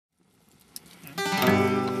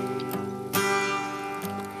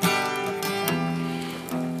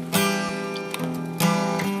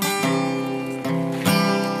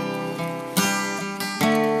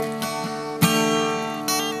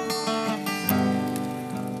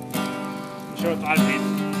prøve å ta litt.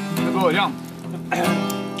 Det går an.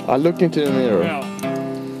 I look into the mirror. Ja.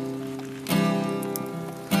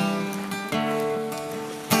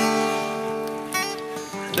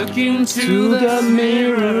 Look into the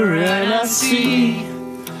mirror and I see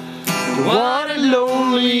What a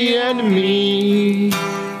lonely enemy.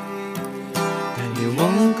 and you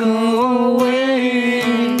won't go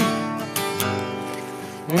away.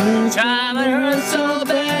 Time it hurts so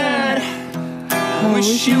bad. I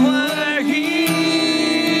wish you were here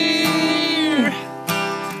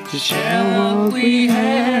to share what we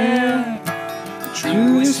have. The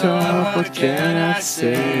truth is hard, what can I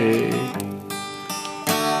say?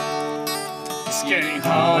 It's getting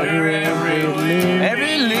harder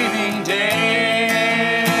every living day.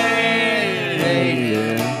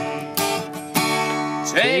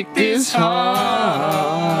 Take this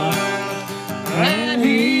heart and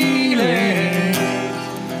heal it.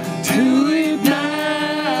 Do it now.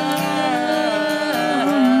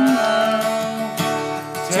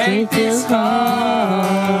 Take this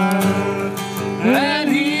heart and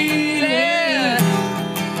heal it.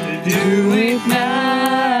 Do it now.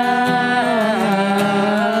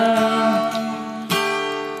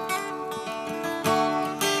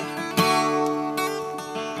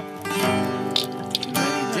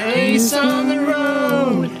 Days on the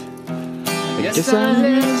road, I guess I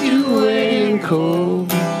left you waiting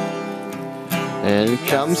cold. And it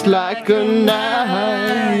comes like a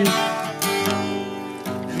knife.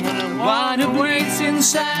 And the one who waits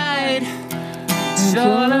inside, it's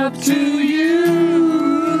all up to you.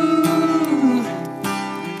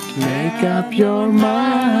 Make up your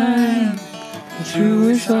mind. The truth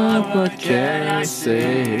is hard, what can I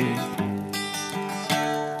say?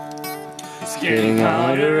 It's Getting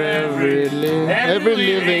harder every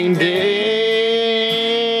living day.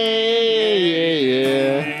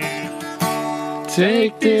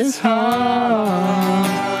 Take this heart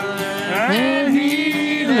and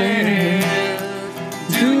heal it.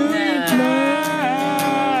 Do it now,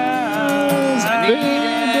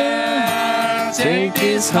 baby. Take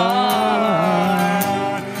this heart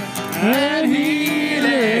and heal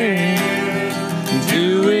it.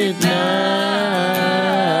 Do it now.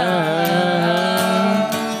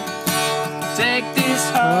 Take this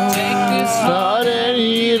heart Heart and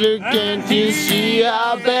heal it. Can't you see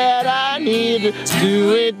how bad I need it?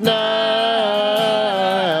 Do it now.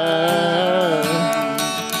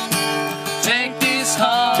 Take this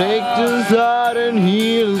heart. Take this heart and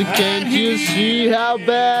heal it. Can't you see how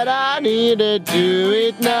bad I need it? Do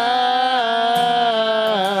it now.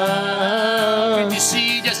 Can you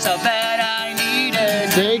see just how bad I need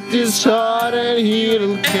it? Take this heart and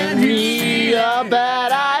heal it. Can't you see how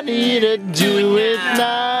bad I need it? Do it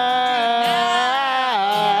now.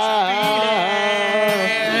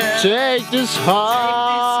 Take this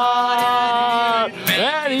heart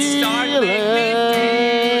and heal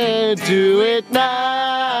it. Do it now.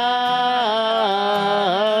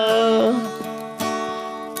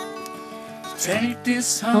 Take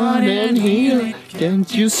this Heart heart and heal it.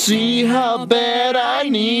 Can't you see how bad I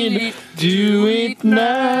need it? Do it now.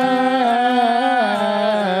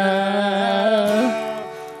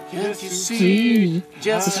 Can't you see See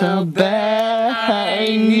just how bad